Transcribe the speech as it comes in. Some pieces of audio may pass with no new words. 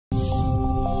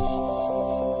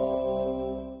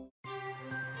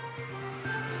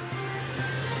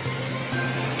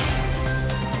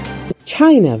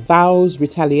China vows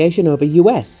retaliation over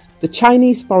US. The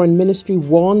Chinese Foreign Ministry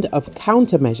warned of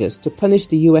countermeasures to punish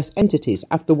the US entities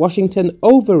after Washington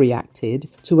overreacted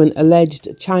to an alleged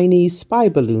Chinese spy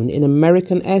balloon in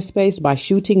American airspace by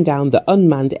shooting down the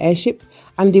unmanned airship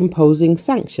and imposing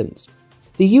sanctions.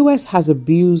 The US has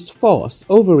abused force,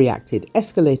 overreacted,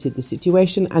 escalated the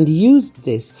situation, and used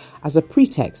this as a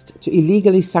pretext to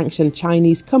illegally sanction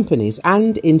Chinese companies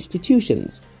and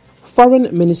institutions. Foreign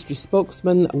Ministry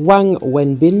spokesman Wang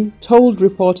Wenbin told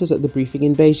reporters at the briefing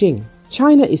in Beijing,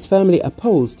 China is firmly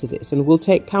opposed to this and will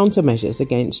take countermeasures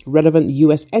against relevant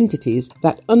US entities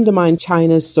that undermine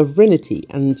China's sovereignty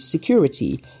and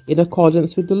security in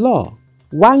accordance with the law.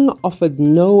 Wang offered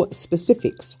no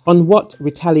specifics on what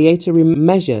retaliatory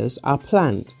measures are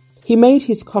planned. He made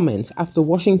his comments after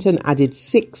Washington added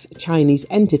 6 Chinese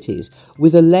entities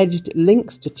with alleged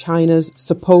links to China's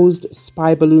supposed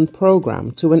spy balloon program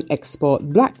to an export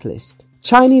blacklist.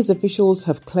 Chinese officials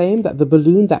have claimed that the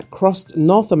balloon that crossed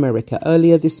North America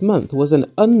earlier this month was an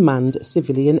unmanned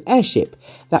civilian airship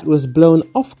that was blown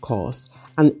off course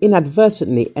and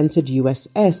inadvertently entered US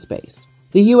airspace.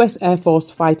 The US Air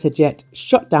Force fighter jet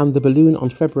shot down the balloon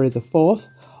on February the 4th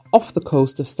off the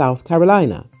coast of South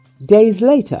Carolina. Days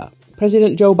later,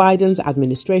 President Joe Biden's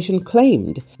administration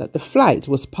claimed that the flight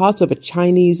was part of a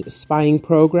Chinese spying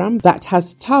program that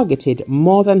has targeted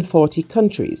more than 40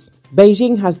 countries.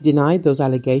 Beijing has denied those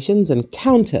allegations and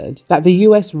countered that the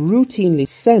US routinely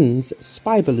sends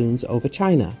spy balloons over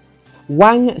China.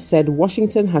 Wang said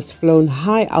Washington has flown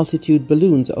high-altitude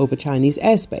balloons over Chinese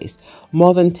airspace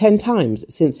more than 10 times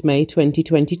since May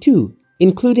 2022,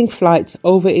 including flights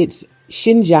over its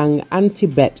Xinjiang and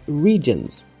Tibet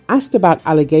regions. Asked about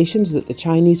allegations that the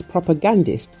Chinese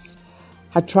propagandists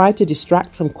had tried to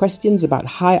distract from questions about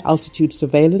high-altitude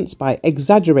surveillance by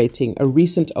exaggerating a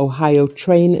recent Ohio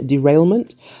train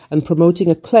derailment and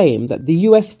promoting a claim that the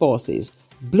US forces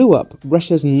blew up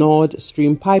Russia's Nord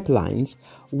Stream pipelines,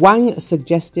 Wang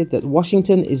suggested that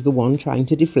Washington is the one trying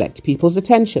to deflect people's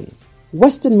attention.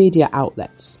 Western media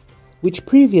outlets, which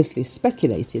previously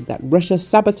speculated that Russia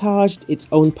sabotaged its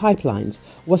own pipelines,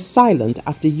 was silent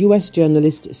after US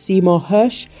journalist Seymour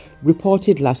Hersh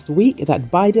reported last week that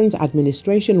Biden's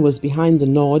administration was behind the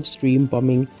Nord Stream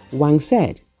bombing, Wang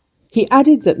said. He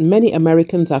added that many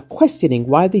Americans are questioning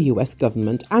why the US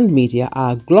government and media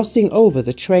are glossing over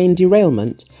the train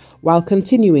derailment while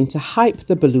continuing to hype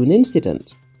the balloon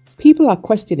incident. People are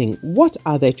questioning what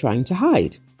are they trying to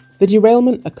hide. The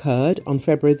derailment occurred on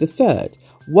February the 3rd,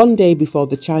 one day before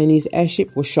the Chinese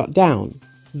airship was shot down.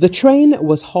 The train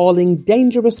was hauling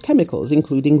dangerous chemicals,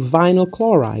 including vinyl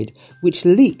chloride, which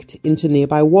leaked into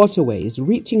nearby waterways,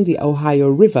 reaching the Ohio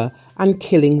River and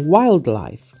killing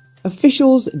wildlife.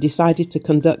 Officials decided to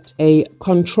conduct a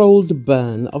controlled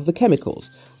burn of the chemicals,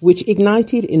 which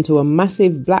ignited into a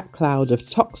massive black cloud of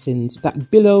toxins that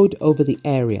billowed over the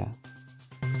area.